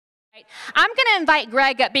I'm going to invite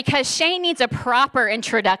Greg up because Shane needs a proper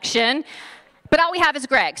introduction, but all we have is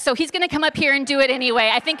Greg. So he's going to come up here and do it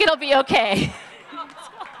anyway. I think it'll be okay.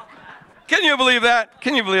 Can you believe that?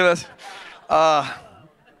 Can you believe this?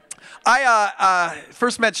 I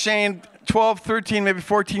first met Shane 12, 13, maybe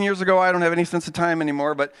 14 years ago. I don't have any sense of time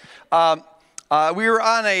anymore, but we were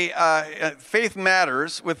on a Faith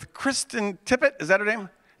Matters with Kristen Tippett. Is that her name?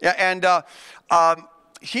 Yeah, and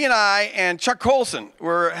he and I and Chuck Colson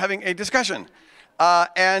were having a discussion,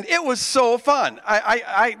 and it was so fun.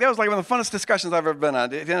 That was like one of the funnest discussions I've ever been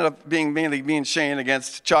on. It ended up being mainly me and Shane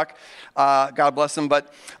against Chuck. God bless him,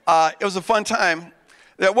 but it was a fun time.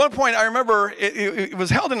 At one point, I remember it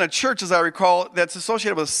was held in a church, as I recall, that's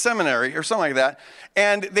associated with a seminary or something like that.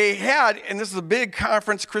 And they had, and this is a big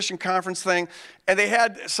conference, Christian conference thing, and they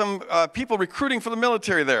had some people recruiting for the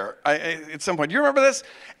military there at some point. Do you remember this?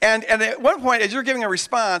 And at one point, as you're giving a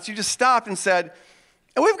response, you just stopped and said,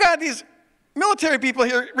 and we've got these military people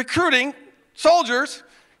here recruiting soldiers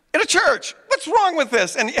in a church. What's wrong with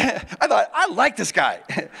this? And I thought, I like this guy.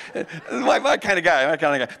 my kind of guy,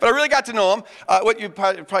 But I really got to know him. What you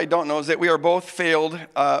probably don't know is that we are both failed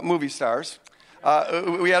movie stars.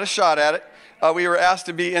 We had a shot at it. We were asked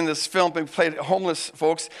to be in this film. We played homeless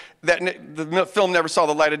folks. The film never saw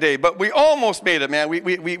the light of day. But we almost made it, man.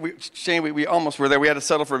 Shane, we almost were there. We had to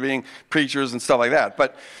settle for being preachers and stuff like that.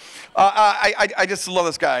 But I just love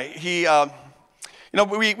this guy. He... You know,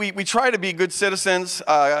 we try to be good citizens.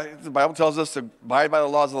 The Bible tells us to abide by the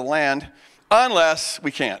laws of the land, unless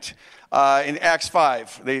we can't. In Acts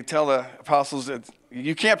 5, they tell the apostles that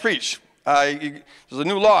you can't preach. There's a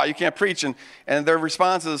new law, you can't preach. And their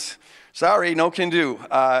response is, sorry, no can do.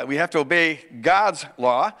 We have to obey God's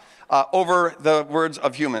law over the words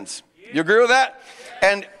of humans. You agree with that?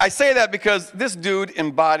 And I say that because this dude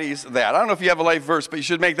embodies that. I don't know if you have a life verse, but you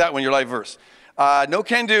should make that one your life verse. No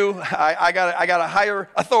can do. I got a higher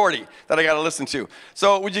authority that I got to listen to.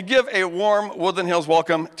 So would you give a warm Woodland Hills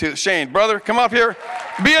welcome to Shane. Brother, come up here.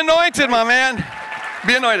 Be anointed, my man.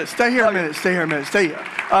 Be anointed. Stay here a minute. Stay here.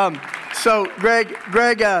 So Greg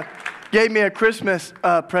gave me a Christmas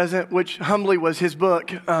present, which humbly was his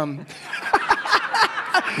book.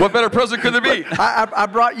 What better present could there be? I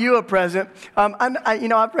brought you a present.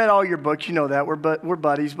 I've read all your books. You know that. We're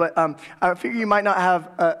buddies. But I figure you might not have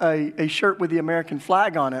a shirt with the American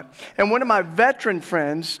flag on it. And one of my veteran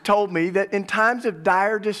friends told me that in times of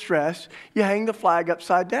dire distress, you hang the flag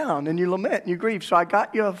upside down and you lament and you grieve. So I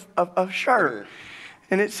got you a shirt.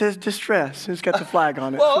 And it says distress. It's got the flag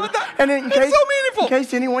on it. Well, and in that's so meaningful. In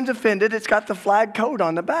case anyone's offended, it's got the flag code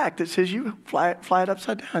on the back that says you fly it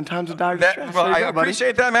upside down in times of dire distress. Well, I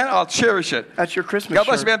appreciate that, man. I'll cherish it. That's your Christmas God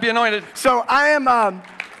bless shirt. you, man. Be anointed. So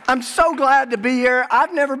I'm so glad to be here.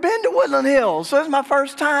 I've never been to Woodland Hills, so this is my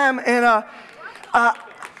first time, and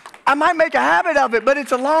I might make a habit of it, but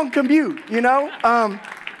it's a long commute, you know.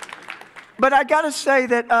 But I got to say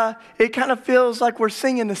that it kind of feels like we're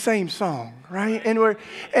singing the same song, right?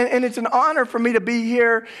 And it's an honor for me to be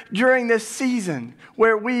here during this season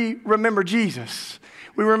where we remember Jesus.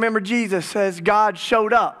 We remember Jesus as God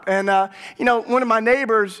showed up. And, one of my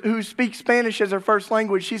neighbors who speaks Spanish as her first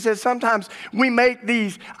language, she says sometimes we make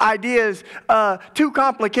these ideas too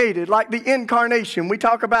complicated, like the incarnation. We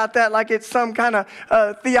talk about that like it's some kind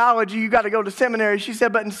of theology. You got to go to seminary. She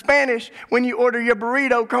said, but in Spanish, when you order your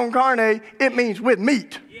burrito con carne, it means with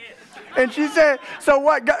meat. And she said, so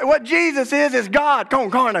what Jesus is God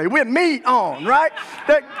con carne, with meat on, right?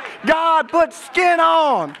 That God puts skin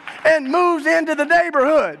on and moves into the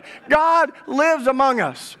neighborhood. God lives among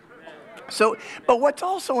us. So, but what's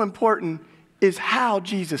also important is how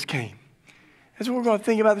Jesus came. That's what we're going to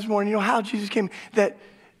think about this morning. You know, how Jesus came. That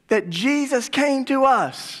Jesus came to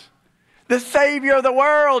us. The Savior of the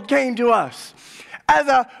world came to us. As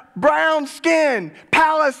a brown-skinned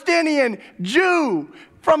Palestinian Jew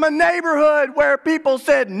from a neighborhood where people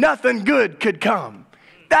said nothing good could come.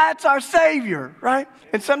 That's our Savior, right?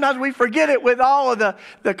 And sometimes we forget it with all of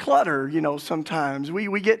the clutter, you know, sometimes.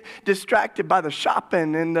 We get distracted by the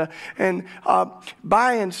shopping and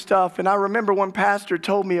buying stuff. And I remember one pastor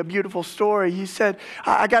told me a beautiful story. He said,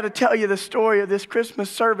 I got to tell you the story of this Christmas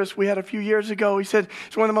service we had a few years ago. He said,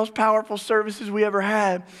 it's one of the most powerful services we ever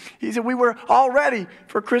had. He said, we were all ready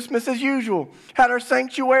for Christmas as usual. Had our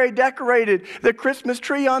sanctuary decorated, the Christmas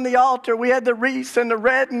tree on the altar. We had the wreaths and the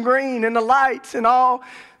red and green and the lights and all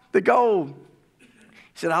the gold.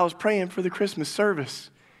 He said, I was praying for the Christmas service.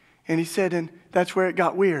 And he said, and that's where it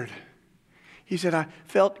got weird. He said, I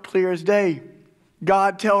felt clear as day.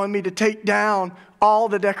 God telling me to take down all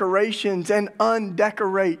the decorations and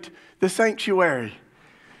undecorate the sanctuary.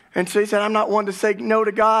 And so he said, I'm not one to say no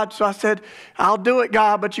to God. So I said, I'll do it,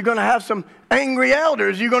 God, but you're going to have some angry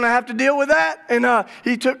elders. You're going to have to deal with that. And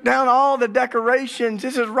he took down all the decorations.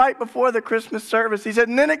 This is right before the Christmas service. He said,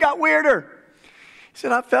 and then it got weirder. He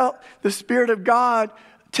said, I felt the Spirit of God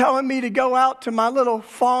telling me to go out to my little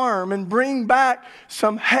farm and bring back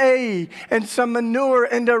some hay and some manure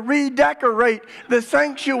and to redecorate the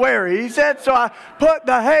sanctuary. He said, so I put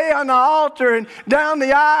the hay on the altar and down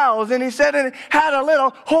the aisles. And he said, and it had a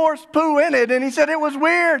little horse poo in it. And he said, it was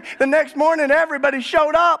weird. The next morning, everybody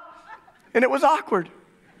showed up and it was awkward.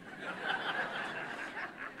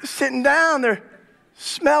 Sitting down there,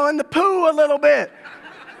 smelling the poo a little bit.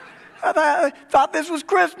 I thought this was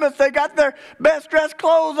Christmas. They got their best dressed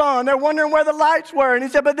clothes on. They're wondering where the lights were. And he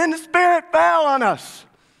said, but then the Spirit fell on us.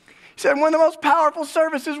 He said, one of the most powerful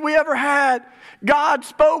services we ever had, God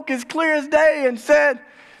spoke as clear as day and said,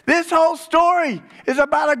 this whole story is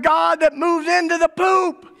about a God that moves into the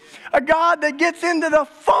poop, a God that gets into the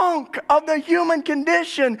funk of the human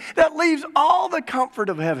condition, that leaves all the comfort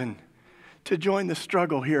of heaven to join the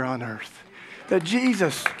struggle here on earth. That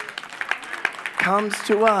Jesus comes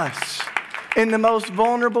to us in the most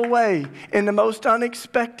vulnerable way, in the most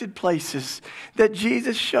unexpected places, that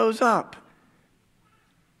Jesus shows up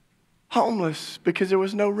homeless because there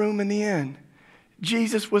was no room in the inn.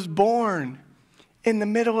 Jesus was born in the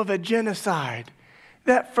middle of a genocide.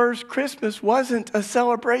 That first Christmas wasn't a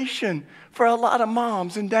celebration for a lot of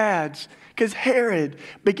moms and dads because Herod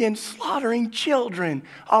began slaughtering children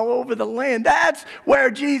all over the land. That's where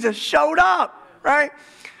Jesus showed up, right?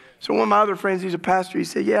 So one of my other friends, he's a pastor, he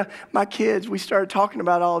said, yeah, my kids, we started talking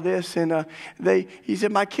about all this, and he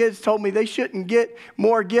said, my kids told me they shouldn't get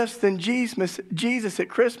more gifts than Jesus at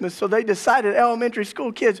Christmas, so they decided, elementary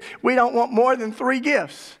school kids, we don't want more than 3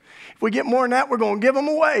 gifts. If we get more than that, we're going to give them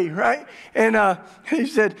away, right? And he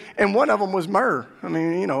said, and one of them was myrrh. I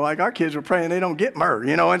mean, like our kids were praying they don't get myrrh,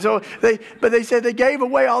 and so they said they gave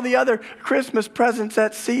away all the other Christmas presents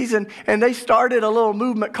that season, and they started a little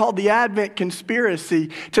movement called the Advent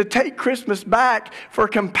Conspiracy to take Christmas back for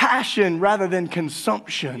compassion rather than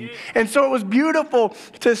consumption. And so it was beautiful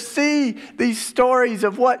to see these stories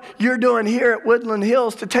of what you're doing here at Woodland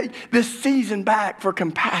Hills to take this season back for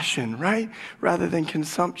compassion, right? Rather than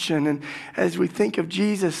consumption. And as we think of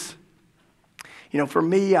Jesus, for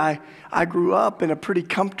me, I grew up in a pretty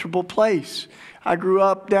comfortable place. I grew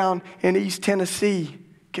up down in East Tennessee,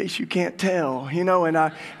 in case you can't tell, and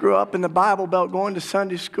I grew up in the Bible Belt going to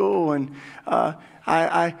Sunday school. And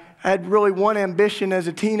I had really one ambition as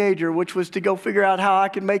a teenager, which was to go figure out how I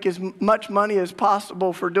could make as much money as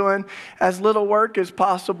possible for doing as little work as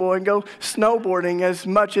possible and go snowboarding as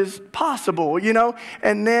much as possible,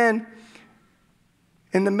 And then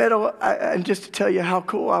in the middle, and just to tell you how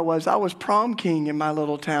cool I was prom king in my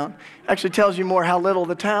little town. Actually tells you more how little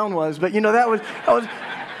the town was. But,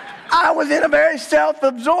 I was in a very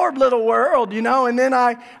self-absorbed little world, And then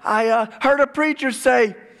I heard a preacher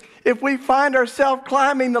say, if we find ourselves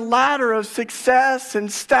climbing the ladder of success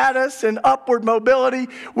and status and upward mobility,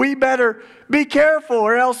 we better be careful,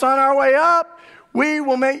 or else on our way up, we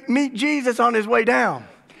will meet Jesus on his way down.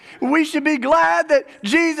 We should be glad that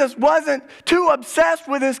Jesus wasn't too obsessed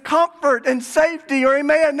with his comfort and safety, or he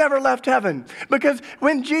may have never left heaven. Because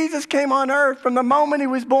when Jesus came on earth, from the moment he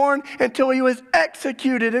was born until he was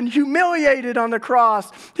executed and humiliated on the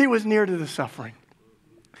cross, he was near to the suffering.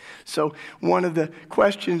 So one of the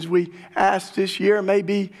questions we asked this year may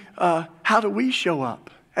be, how do we show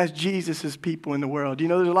up as Jesus' people in the world?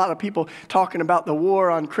 There's a lot of people talking about the war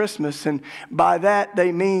on Christmas, and by that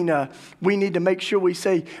they mean we need to make sure we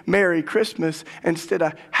say Merry Christmas instead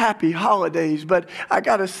of Happy Holidays. But I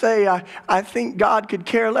got to say, I think God could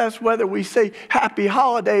care less whether we say Happy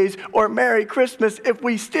Holidays or Merry Christmas if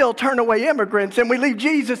we still turn away immigrants and we leave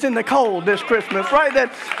Jesus in the cold this Christmas, right?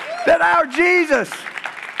 That our Jesus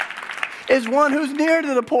is one who's near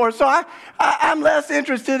to the poor. So I'm less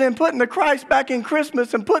interested in putting the Christ back in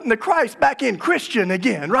Christmas and putting the Christ back in Christian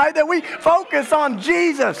again, right? That we focus on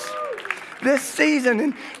Jesus this season.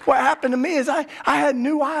 And what happened to me is I had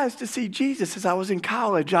new eyes to see Jesus as I was in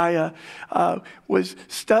college. I was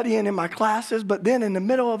studying in my classes, but then in the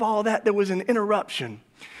middle of all that, there was an interruption.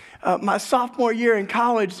 My sophomore year in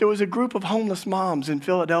college, there was a group of homeless moms in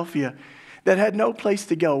Philadelphia that had no place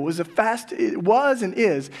to go. It was and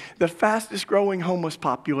is the fastest growing homeless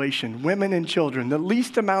population, women and children, the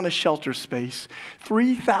least amount of shelter space.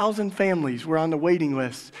 3,000 families were on the waiting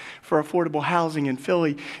list for affordable housing in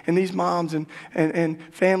Philly. And these moms and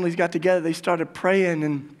families got together, they started praying,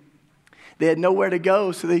 and They had nowhere to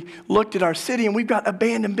go, so they looked at our city, and we've got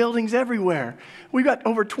abandoned buildings everywhere. We've got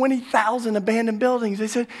over 20,000 abandoned buildings. They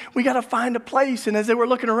said, we got to find a place. And as they were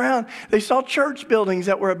looking around, they saw church buildings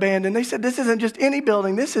that were abandoned. They said, this isn't just any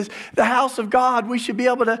building. This is the house of God. We should be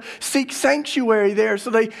able to seek sanctuary there. So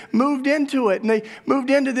they moved into it, and they moved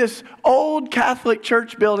into this old Catholic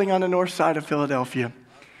church building on the north side of Philadelphia.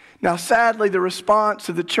 Now, sadly, the response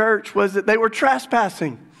of the church was that they were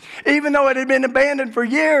trespassing. Even though it had been abandoned for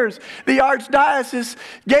years, the archdiocese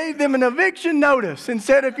gave them an eviction notice and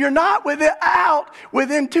said, if you're not out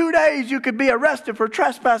within 2 days, you could be arrested for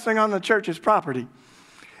trespassing on the church's property.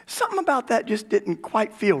 Something about that just didn't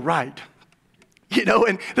quite feel right. You know,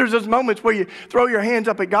 and there's those moments where you throw your hands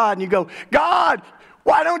up at God and you go, God,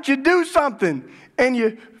 why don't you do something? And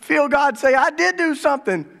you feel God say, I did do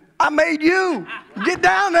something. I made you. Get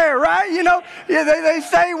down there, right? You know, they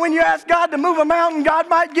say when you ask God to move a mountain, God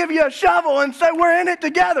might give you a shovel and say, we're in it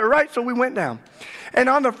together, right? So we went down. And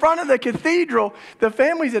on the front of the cathedral, the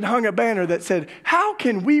families had hung a banner that said, how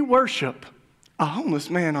can we worship a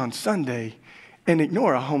homeless man on Sunday and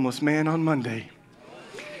ignore a homeless man on Monday?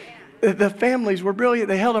 The families were brilliant.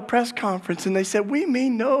 They held a press conference and they said, we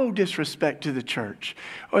mean no disrespect to the church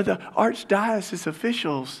or the archdiocese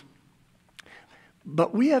officials,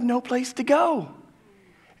 but we have no place to go.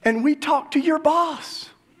 And we talked to your boss,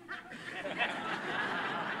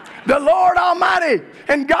 the Lord Almighty.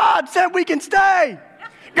 And God said we can stay.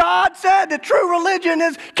 God said that true religion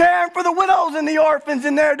is caring for the widows and the orphans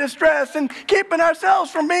in their distress and keeping ourselves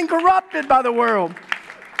from being corrupted by the world.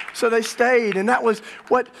 So they stayed, and that was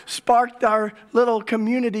what sparked our little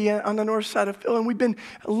community on the north side of Philly. And we've been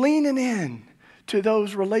leaning in to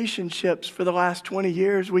those relationships for the last 20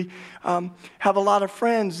 years. We have a lot of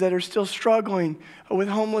friends that are still struggling with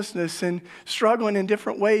homelessness and struggling in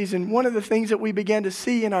different ways. And one of the things that we began to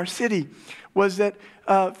see in our city was that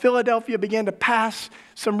Philadelphia began to pass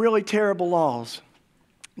some really terrible laws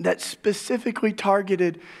that specifically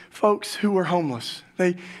targeted folks who were homeless.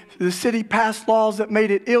 The city passed laws that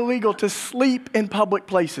made it illegal to sleep in public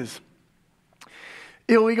places,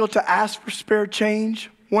 illegal to ask for spare change.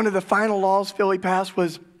 One of the final laws Philly passed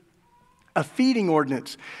was a feeding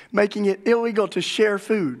ordinance, making it illegal to share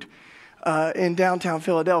food in downtown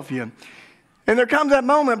Philadelphia. And there comes that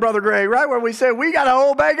moment, Brother Greg, right, where we say, we got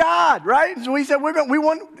to obey God, right? So we said, we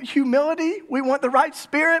want humility, we want the right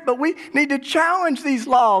spirit, but we need to challenge these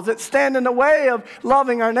laws that stand in the way of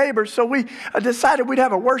loving our neighbors. So we decided we'd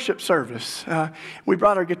have a worship service. We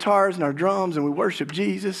brought our guitars and our drums, and we worshiped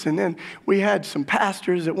Jesus. And then we had some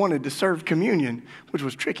pastors that wanted to serve communion, which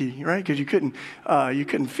was tricky, right? Because you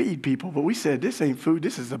couldn't feed people. But we said, this ain't food,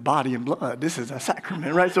 this is the body and blood. This is a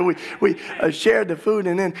sacrament, right? So we shared the food,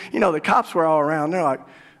 and then, the cops were all around. They're like,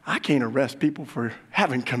 I can't arrest people for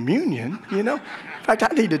having communion, In fact,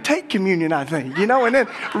 I need to take communion, I think, And then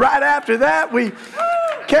right after that, we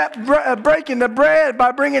kept breaking the bread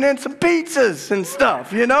by bringing in some pizzas and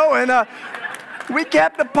stuff, And we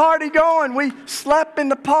kept the party going. We slept in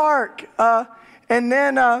the park. And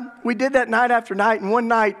then we did that night after night. And one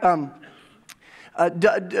night,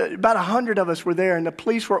 about 100 of us were there, and the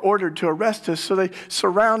police were ordered to arrest us. So they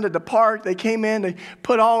surrounded the park. They came in. They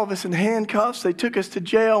put all of us in handcuffs. They took us to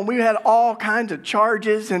jail, and we had all kinds of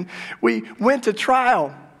charges. And we went to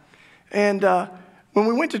trial. And when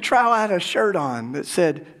we went to trial, I had a shirt on that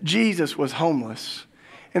said, Jesus was homeless.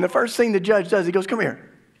 And the first thing the judge does, he goes, come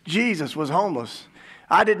here. Jesus was homeless.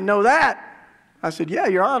 I didn't know that. I said, yeah,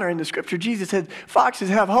 Your Honor, in the scripture, Jesus said, foxes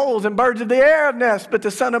have holes and birds of the air have nests, but the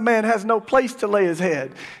Son of Man has no place to lay his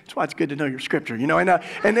head. That's why it's good to know your scripture,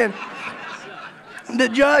 And then the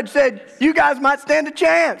judge said, you guys might stand a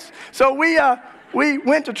chance. So we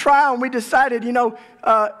went to trial, and we decided,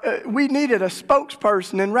 we needed a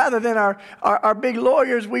spokesperson. And rather than our big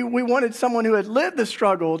lawyers, we wanted someone who had lived the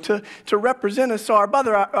struggle to represent us. So our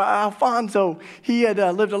brother, Alfonso, he had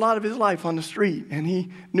lived a lot of his life on the street, and he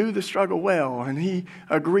knew the struggle well, and he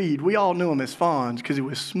agreed. We all knew him as Fonz because he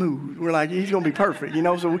was smooth. We're like, he's going to be perfect,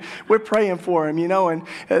 So we're praying for him, And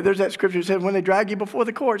there's that scripture that said, when they drag you before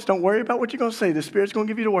the courts, don't worry about what you're going to say. The Spirit's going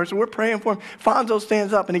to give you the word. So we're praying for him. Fonzo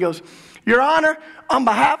stands up, and he goes, Your Honor, on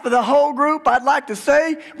behalf of the whole group, I'd like to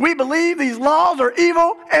say we believe these laws are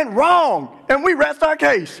evil and wrong, and we rest our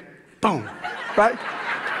case. Boom, right?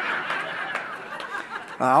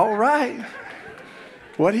 All right.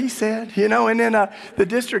 What he said, And then the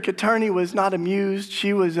district attorney was not amused.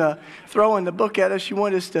 She was throwing the book at us. She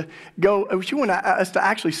wanted us to go. She wanted us to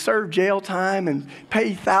actually serve jail time and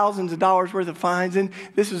pay thousands of dollars worth of fines. And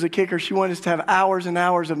this was a kicker. She wanted us to have hours and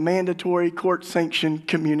hours of mandatory court-sanctioned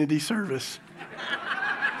community service.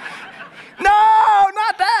 No,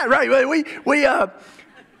 not that. Right?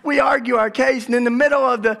 we argue our case, and in the middle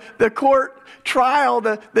of the court trial,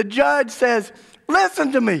 the judge says,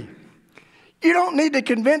 listen to me. You don't need to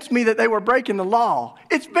convince me that they were breaking the law.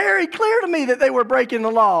 It's very clear to me that they were breaking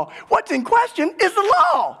the law. What's in question is the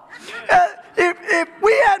law. If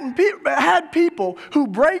we hadn't had people who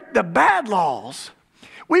break the bad laws,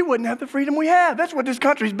 we wouldn't have the freedom we have. That's what this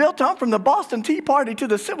country's built on, from the Boston Tea Party to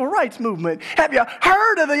the Civil Rights Movement. Have you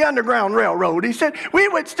heard of the Underground Railroad? He said, we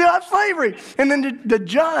would still have slavery. And then the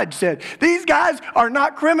judge said, these guys are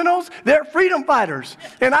not criminals, they're freedom fighters.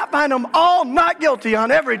 And I find them all not guilty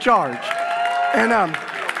on every charge. And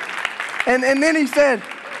then he said,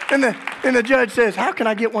 and the judge says, how can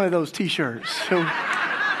I get one of those T-shirts? So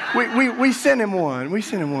we sent him one. We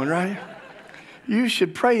sent him one, right? You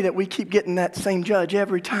should pray that we keep getting that same judge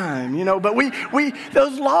every time, you know. But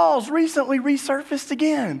those laws recently resurfaced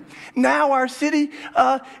again. Now our city,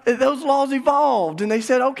 those laws evolved, and they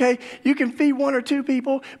said, okay, you can feed 1 or 2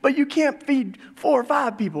 people, but you can't feed 4 or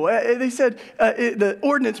 5 people. They said the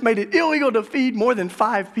ordinance made it illegal to feed more than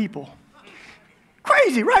 5 people.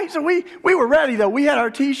 Crazy, right? So we were ready, though. We had our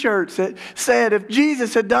T-shirts that said if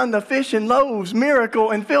Jesus had done the fish and loaves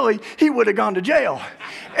miracle in Philly, he would have gone to jail.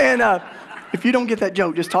 And if you don't get that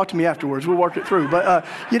joke, just talk to me afterwards. We'll work it through. But,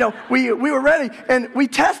 we were ready, and we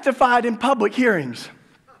testified in public hearings.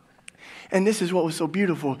 And this is what was so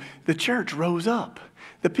beautiful. The church rose up.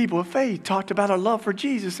 The people of faith talked about our love for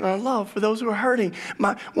Jesus and our love for those who are hurting.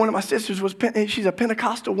 One of my sisters she's a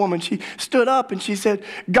Pentecostal woman. She stood up and she said,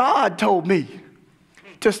 God told me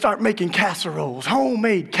to start making casseroles,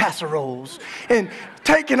 homemade casseroles, and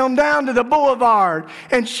taking them down to the boulevard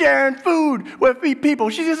and sharing food with people.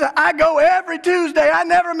 She just said, I go every Tuesday. I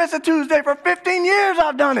never miss a Tuesday. For 15 years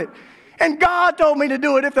I've done it. And God told me to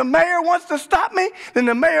do it. If the mayor wants to stop me, then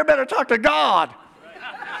the mayor better talk to God.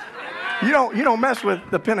 You don't mess with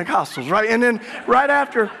the Pentecostals, right? And then right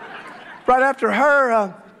after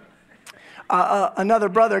her, another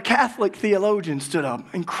brother, Catholic theologian, stood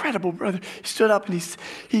up. Incredible brother. He stood up and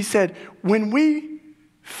he said, when we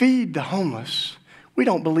feed the homeless, we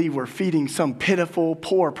don't believe we're feeding some pitiful,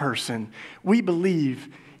 poor person. We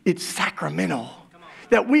believe it's sacramental,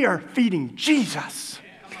 that we are feeding Jesus.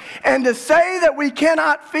 And to say that we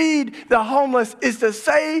cannot feed the homeless is to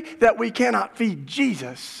say that we cannot feed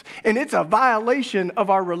Jesus. And it's a violation of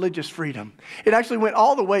our religious freedom. It actually went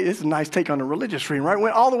all the way, this is a nice take on the religious freedom, right? It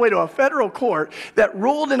went all the way to a federal court that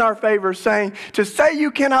ruled in our favor, saying to say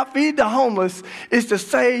you cannot feed the homeless is to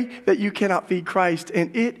say that you cannot feed Christ.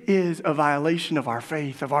 And it is a violation of our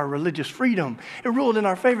faith, of our religious freedom. It ruled in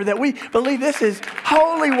our favor that we believe this is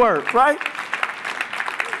holy work, right?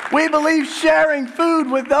 We believe sharing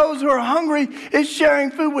food with those who are hungry is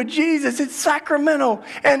sharing food with Jesus. It's sacramental.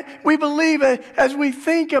 And we believe as we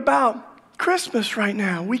think about Christmas right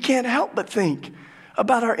now, we can't help but think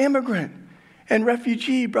about our immigrant and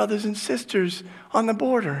refugee brothers and sisters on the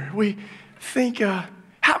border. We think,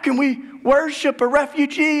 how can we worship a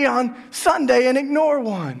refugee on Sunday and ignore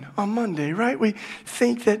one on Monday, right? We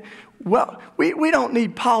think that, well, we don't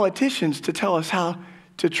need politicians to tell us how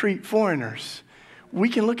to treat foreigners. We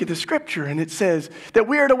can look at the scripture and it says that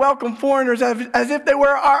we are to welcome foreigners as if they were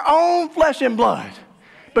our own flesh and blood.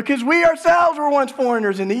 Because we ourselves were once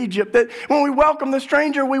foreigners in Egypt. That when we welcome the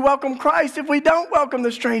stranger, we welcome Christ. If we don't welcome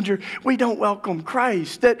the stranger, we don't welcome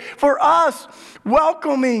Christ. That for us,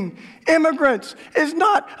 welcoming immigrants is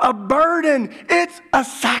not a burden. It's a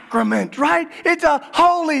sacrament, right? It's a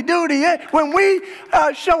holy duty. When we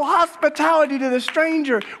show hospitality to the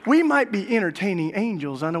stranger, we might be entertaining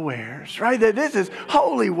angels unawares, right? That this is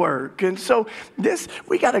holy work. And so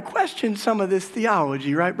we got to question some of this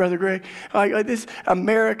theology, right, Brother Greg? Like this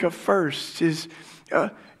America first is a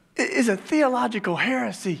theological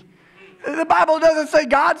heresy. The Bible doesn't say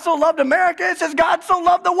God so loved America. It says God so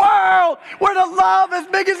loved the world. We're to love as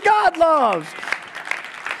big as God loves.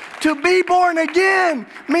 To be born again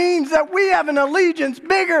means that we have an allegiance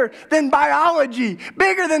bigger than biology,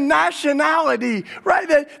 bigger than nationality, right?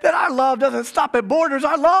 That our love doesn't stop at borders.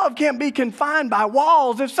 Our love can't be confined by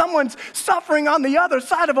walls. If someone's suffering on the other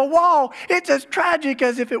side of a wall, it's as tragic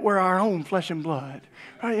as if it were our own flesh and blood.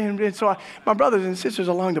 Right? And so my brothers and sisters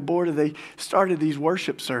along the border, they started these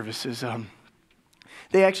worship services.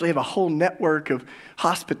 They actually have a whole network of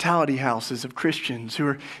hospitality houses of Christians who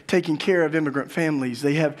are taking care of immigrant families.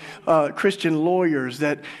 They have Christian lawyers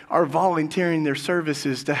that are volunteering their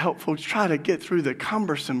services to help folks try to get through the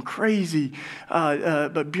cumbersome, crazy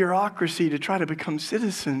but bureaucracy to try to become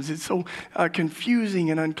citizens. It's so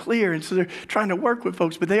confusing and unclear, and so they're trying to work with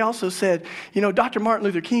folks. But they also said, Dr. Martin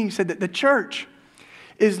Luther King said that the church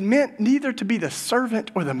is meant neither to be the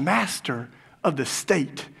servant or the master of the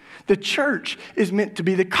state. The church is meant to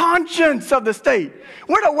be the conscience of the state.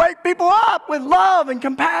 We're to wake people up with love and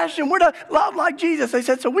compassion. We're to love like Jesus. They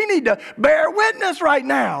said, so we need to bear witness right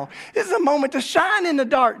now. This is a moment to shine in the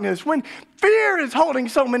darkness. When fear is holding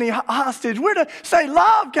so many hostage, we're to say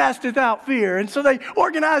love casteth out fear. And so they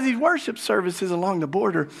organize these worship services along the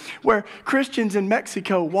border where Christians in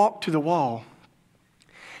Mexico walk to the wall.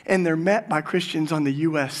 And they're met by Christians on the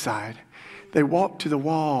U.S. side. They walk to the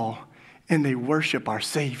wall and they worship our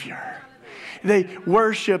Savior. They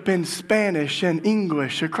worship in Spanish and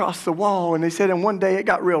English across the wall. And they said, and one day it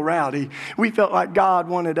got real rowdy. We felt like God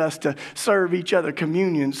wanted us to serve each other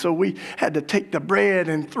communion. So we had to take the bread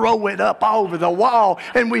and throw it up over the wall.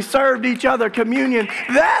 And we served each other communion.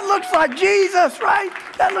 That looks like Jesus, right?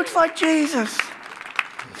 That looks like Jesus.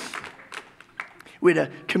 We had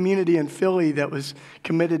a community in Philly that was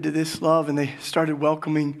committed to this love, and they started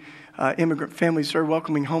welcoming immigrant families, started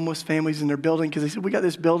welcoming homeless families in their building, because they said, we got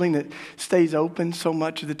this building that stays open so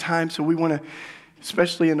much of the time, so we want to,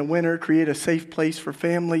 especially in the winter, create a safe place for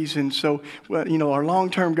families. And so, our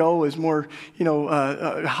long-term goal is more,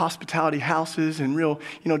 hospitality houses and real,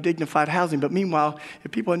 dignified housing. But meanwhile, if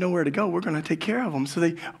people have nowhere to go, we're going to take care of them. So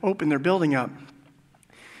they opened their building up.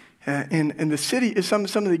 And the city, some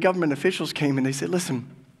of the government officials came and they said, listen,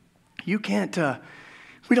 you can't,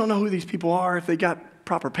 we don't know who these people are, if they got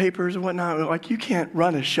proper papers and whatnot. Like, you can't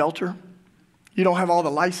run a shelter. You don't have all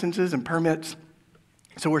the licenses and permits.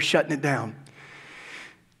 So we're shutting it down.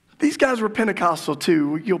 These guys were Pentecostal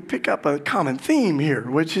too. You'll pick up a common theme here,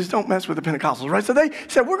 which is don't mess with the Pentecostals, right? So they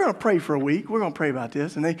said, we're going to pray for a week. We're going to pray about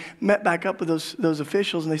this. And they met back up with those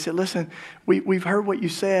officials and they said, listen, we've heard what you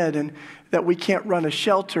said and that we can't run a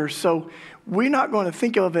shelter. So we're not going to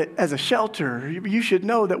think of it as a shelter. You should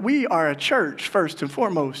know that we are a church first and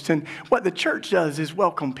foremost. And what the church does is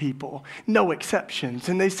welcome people, no exceptions.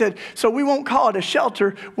 And they said, so we won't call it a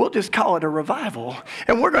shelter. We'll just call it a revival.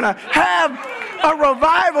 And we're going to have a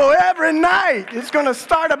revival every night. It's going to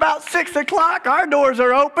start about 6 o'clock. Our doors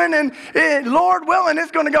are open. And Lord willing,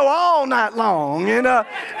 it's going to go all night long. And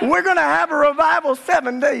we're going to have a revival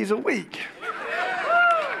 7 days a week.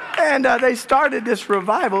 And they started this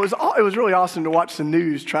revival. It was really awesome to watch the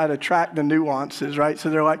news try to track the nuances, right?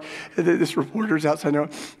 So they're like, this reporter's outside there.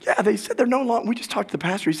 Yeah, they said they're no longer, we just talked to the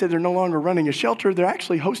pastor. He said they're no longer running a shelter. They're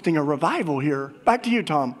actually hosting a revival here. Back to you,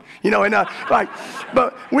 Tom.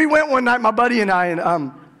 But we went one night, my buddy and I,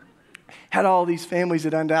 and had all these families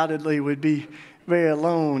that undoubtedly would be very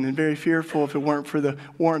alone and very fearful if it weren't for the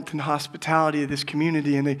warmth and hospitality of this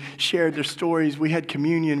community. And they shared their stories. We had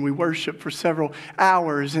communion. We worshiped for several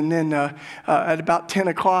hours. And then at about 10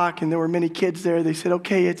 o'clock, and there were many kids there, they said,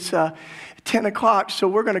 okay, it's 10 o'clock, so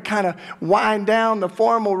we're going to kind of wind down the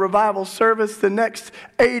formal revival service. The next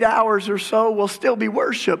 8 hours or so will still be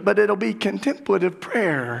worship, but it'll be contemplative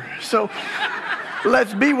prayer. So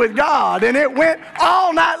let's be with God. And it went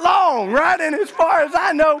all night long, right? And as far as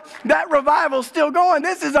I know, that revival's still going.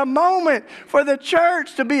 This is a moment for the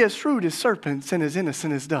church to be as shrewd as serpents and as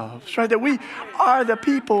innocent as doves, right? That we are the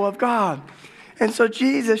people of God. And so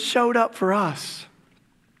Jesus showed up for us.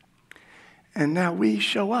 And now we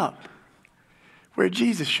show up where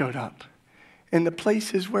Jesus showed up, in the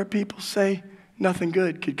places where people say nothing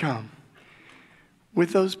good could come.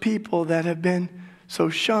 With those people that have been so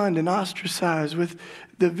shunned and ostracized, with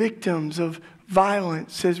the victims of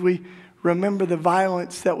violence, as we remember the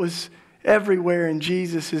violence that was everywhere in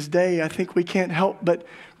Jesus' day. I think we can't help but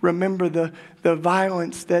remember the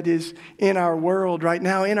violence that is in our world right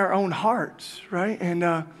now, in our own hearts, right?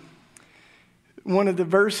 And one of the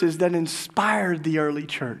verses that inspired the early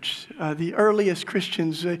church, the earliest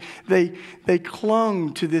Christians, they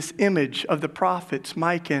clung to this image of the prophets,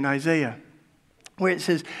 Micah and Isaiah, where it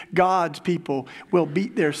says, God's people will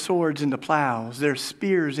beat their swords into plows, their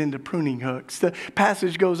spears into pruning hooks. The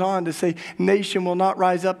passage goes on to say, nation will not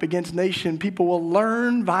rise up against nation. People will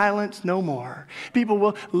learn violence no more. People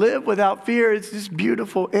will live without fear. It's this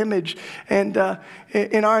beautiful image. And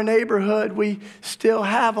in our neighborhood, we still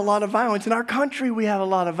have a lot of violence. In our country, we have a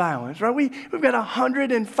lot of violence, right? We've got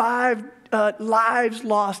 105 lives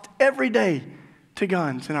lost every day to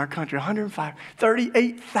guns in our country. 105,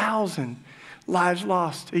 38,000 lives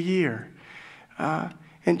lost a year.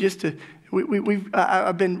 And just to,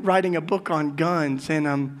 I've been writing a book on guns and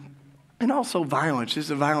also violence.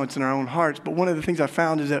 This is violence in our own hearts. But one of the things I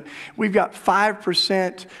found is that we've got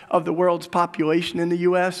 5% of the world's population in the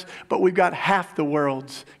U.S., but we've got half the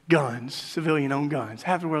world's guns, civilian-owned guns.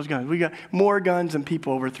 Half the world's guns. We got more guns than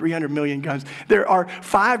people, over 300 million guns. There are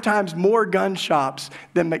 5 times more gun shops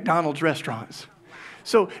than McDonald's restaurants.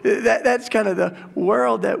 So that's kind of the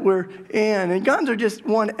world that we're in. And guns are just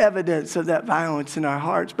one evidence of that violence in our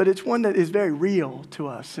hearts, but it's one that is very real to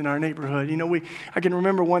us in our neighborhood. You know, I can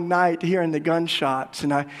remember one night hearing the gunshots,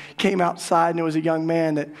 and I came outside, and there was a young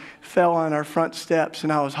man that fell on our front steps,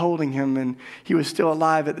 and I was holding him, and he was still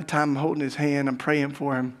alive at the time. I'm holding his hand. I'm praying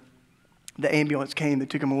for him. The ambulance came. They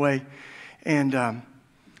took him away. And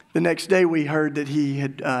the next day we heard that he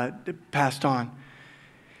had passed on.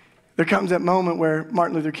 There comes that moment where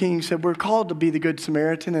Martin Luther King said, we're called to be the Good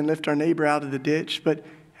Samaritan and lift our neighbor out of the ditch. But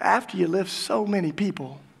after you lift so many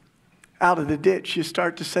people out of the ditch, you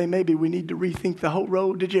start to say, maybe we need to rethink the whole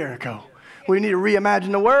road to Jericho. We need to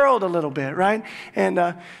reimagine the world a little bit, right?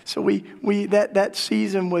 And so that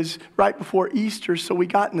season was right before Easter, so we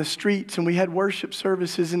got in the streets and we had worship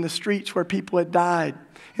services in the streets where people had died,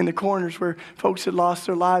 in the corners where folks had lost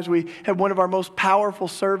their lives. We had one of our most powerful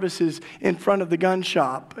services in front of the gun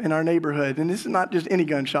shop in our neighborhood. And this is not just any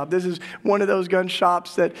gun shop. This is one of those gun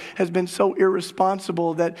shops that has been so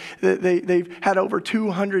irresponsible that they've had over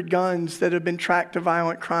 200 guns that have been tracked to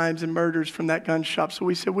violent crimes and murders from that gun shop. So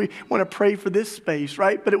we said, we want to pray for this space,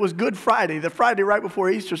 right? But it was Good Friday, the Friday right before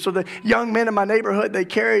Easter. So the young men in my neighborhood, they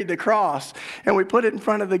carried the cross, and we put it in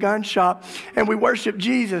front of the gun shop, and we worshiped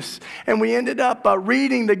Jesus. And we ended up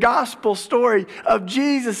reading the gospel story of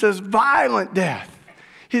Jesus' violent death,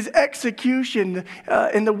 his execution,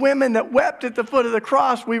 and the women that wept at the foot of the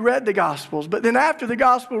cross. We read the gospels. But then after the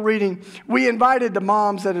gospel reading, we invited the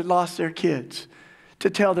moms that had lost their kids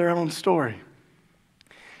to tell their own story.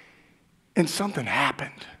 And something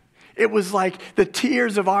happened. It was like the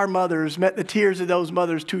tears of our mothers met the tears of those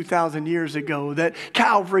mothers 2,000 years ago, that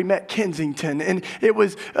Calvary met Kensington. And it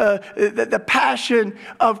was the passion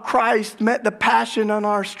of Christ met the passion on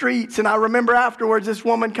our streets. And I remember afterwards this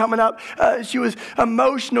woman coming up. She was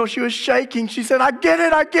emotional. She was shaking. She said, I get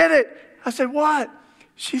it. I get it. I said, what?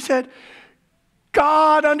 She said,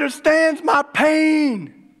 God understands my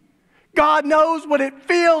pain. God knows what it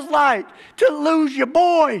feels like to lose your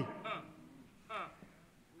boy.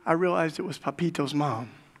 I realized it was Papito's mom.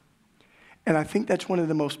 And I think that's one of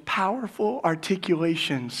the most powerful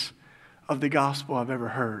articulations of the gospel I've ever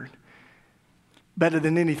heard. Better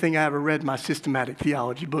than anything I ever read in my systematic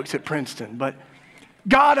theology books at Princeton. But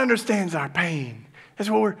God understands our pain. That's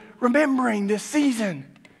what we're remembering this season.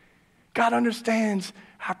 God understands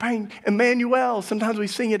our pain. Emmanuel, sometimes we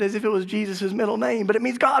sing it as if it was Jesus' middle name, but it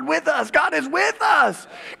means God with us. God is with us.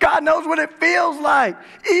 God knows what it feels like.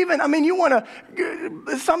 You want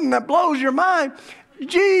to, something that blows your mind.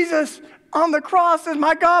 Jesus on the cross says,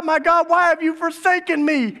 my God, why have you forsaken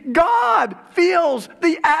me? God feels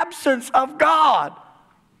the absence of God.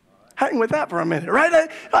 Hang with that for a minute,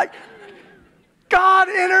 right? Like, God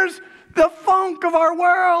enters the funk of our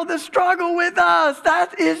world, the struggle with us.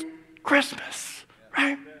 That is Christmas.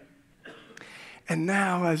 Right? And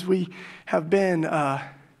now, as we have been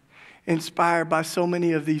inspired by so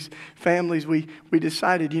many of these families, we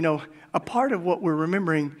decided, a part of what we're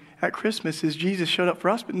remembering at Christmas is Jesus showed up for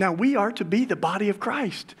us, but now we are to be the body of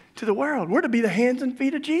Christ to the world. We're to be the hands and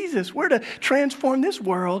feet of Jesus. We're to transform this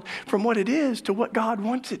world from what it is to what God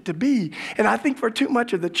wants it to be. And I think for too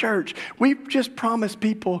much of the church, we've just promised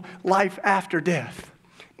people life after death.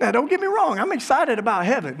 Now, don't get me wrong. I'm excited about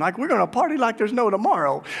heaven. Like, we're going to party like there's no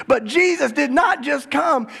tomorrow. But Jesus did not just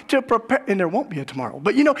come to prepare, and there won't be a tomorrow.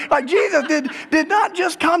 But, Jesus did not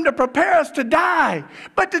just come to prepare us to die,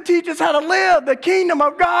 but to teach us how to live. The kingdom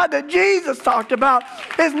of God that Jesus talked about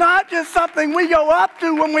is not just something we go up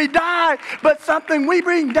to when we die, but something we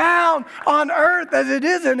bring down on earth as it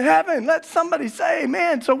is in heaven. Let somebody say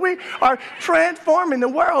amen. So we are transforming the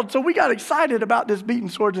world. So we got excited about this beating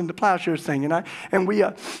swords into plowshares thing. And we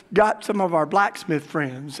got some of our blacksmith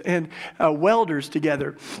friends and welders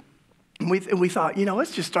together. And we thought,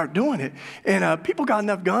 let's just start doing it. And people got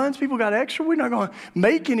enough guns. People got extra. We're not going to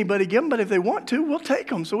make anybody give them, but if they want to, we'll take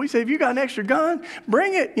them. So we say, if you got an extra gun,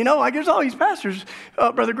 bring it. Like there's all these pastors,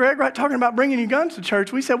 Brother Greg, right, talking about bringing your guns to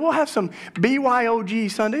church. We said, we'll have some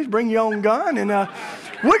BYOG Sundays. Bring your own gun. And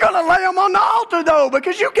we're going to lay them on the altar, though,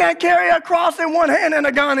 because you can't carry a cross in one hand and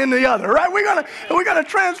a gun in the other, right? We're going to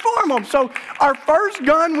transform them. So our first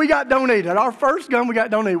gun we got donated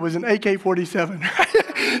was an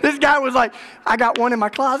AK-47. This guy was like, I got one in my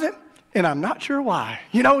closet, and I'm not sure why.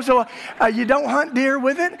 So you don't hunt deer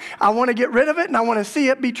with it. I want to get rid of it, and I want to see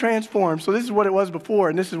it be transformed. So this is what it was before,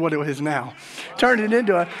 and this is what it is now. Turned it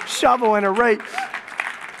into a shovel and a rake.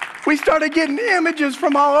 We started getting images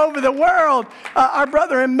from all over the world. Our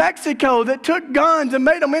brother in Mexico that took guns and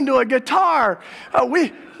made them into a guitar.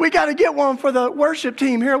 We got to get one for the worship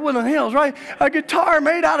team here at Woodland Hills, right? A guitar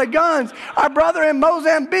made out of guns. Our brother in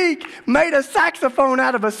Mozambique made a saxophone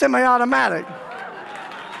out of a semi-automatic.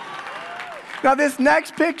 Now, this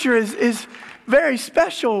next picture is very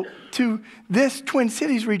special to this Twin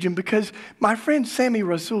Cities region because my friend Sammy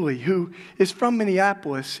Rassouli, who is from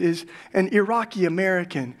Minneapolis, is an Iraqi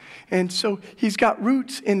American. And so he's got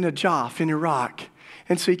roots in Najaf in Iraq.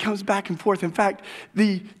 And so he comes back and forth. In fact,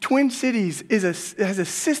 the Twin Cities has a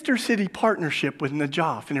sister city partnership with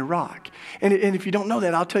Najaf in Iraq. And if you don't know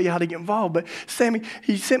that, I'll tell you how to get involved. But Sammy,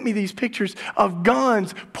 he sent me these pictures of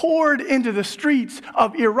guns poured into the streets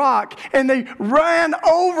of Iraq. And they ran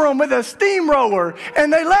over them with a steamroller.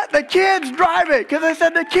 And they let the kids drive it because they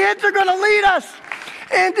said the kids are going to lead us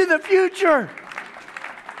into the future.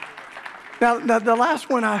 Now, the last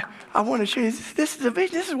one I want to show you, this is a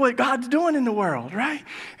vision. This is what God's doing in the world, right?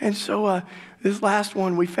 And so this last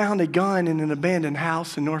one, we found a gun in an abandoned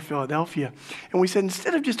house in North Philadelphia. And we said,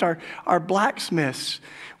 instead of just our blacksmiths,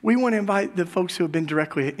 we want to invite the folks who have been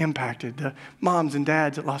directly impacted, the moms and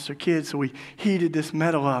dads that lost their kids. So we heated this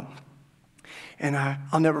metal up. And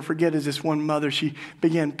I'll never forget as this one mother, she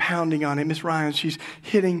began pounding on it. Miss Ryan, she's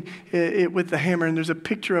hitting it with the hammer. And there's a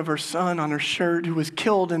picture of her son on her shirt who was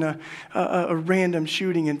killed in a random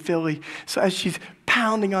shooting in Philly. So as she's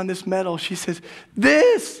pounding on this metal, she says,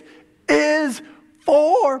 "This is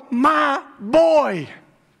for my boy."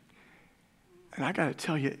 And I got to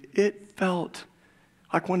tell you, it felt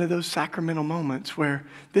like one of those sacramental moments where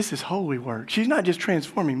this is holy work. She's not just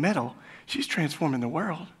transforming metal, she's transforming the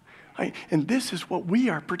world. Right? And this is what we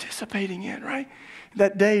are participating in, right?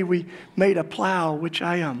 That day we made a plow, which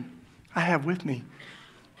I have with me.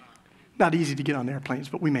 Not easy to get on airplanes,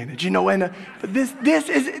 but we managed, you know. And but this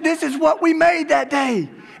is what we made that day,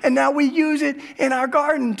 and now we use it in our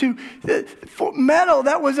garden for metal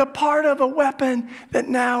that was a part of a weapon that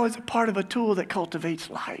now is a part of a tool that cultivates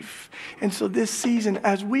life. And so this season,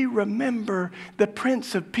 as we remember the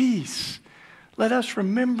Prince of Peace, let us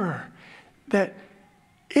remember that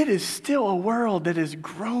it is still a world that is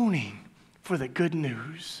groaning for the good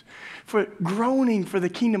news, for groaning for the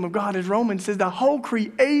kingdom of God. As Romans says, the whole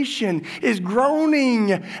creation is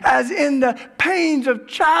groaning as in the pains of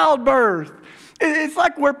childbirth. It's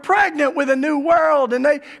like we're pregnant with a new world, and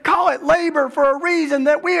they call it labor for a reason,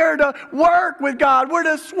 that we are to work with God. We're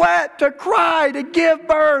to sweat, to cry, to give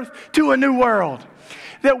birth to a new world.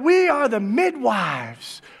 That we are the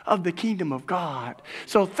midwives of the kingdom of God.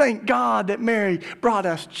 So thank God that Mary brought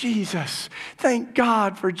us Jesus. Thank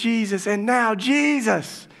God for Jesus. And now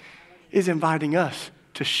Jesus is inviting us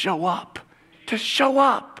to show up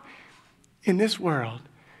in this world,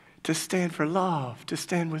 to stand for love, to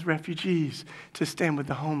stand with refugees, to stand with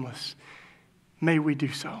the homeless. May we do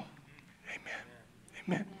so. Amen.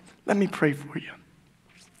 Amen. Let me pray for you.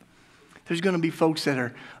 There's going to be folks that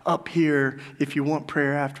are up here if you want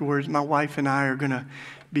prayer afterwards. My wife and I are going to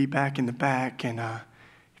be back in the back, and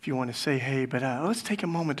if you want to say hey, but let's take a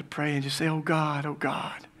moment to pray and just say, oh God,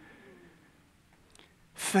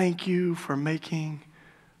 thank you for making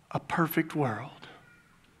a perfect world.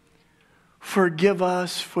 Forgive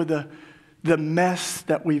us for the mess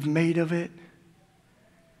that we've made of it.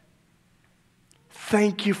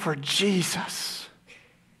 Thank you for Jesus.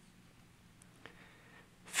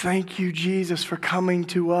 Thank you, Jesus, for coming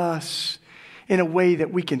to us in a way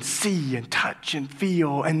that we can see and touch and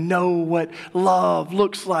feel and know what love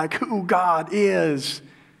looks like, who God is.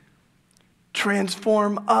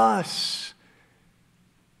 Transform us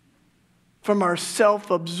from our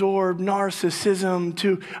self-absorbed narcissism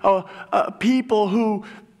to people who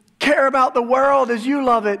care about the world as you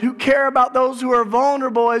love it, who care about those who are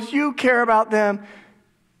vulnerable as you care about them.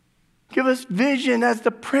 Give us vision as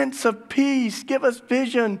the Prince of Peace. Give us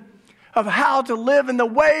vision of how to live in the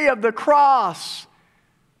way of the cross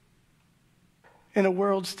in a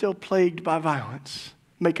world still plagued by violence.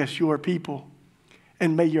 Make us your people,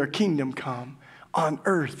 and may your kingdom come on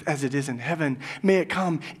earth as it is in heaven. May it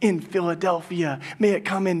come in Philadelphia. May it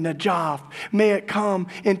come in Najaf. May it come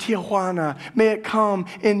in Tijuana. May it come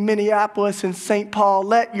in Minneapolis and St. Paul.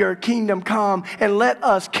 Let your kingdom come, and let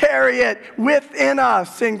us carry it within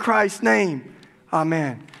us in Christ's name.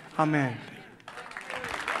 Amen. Amen.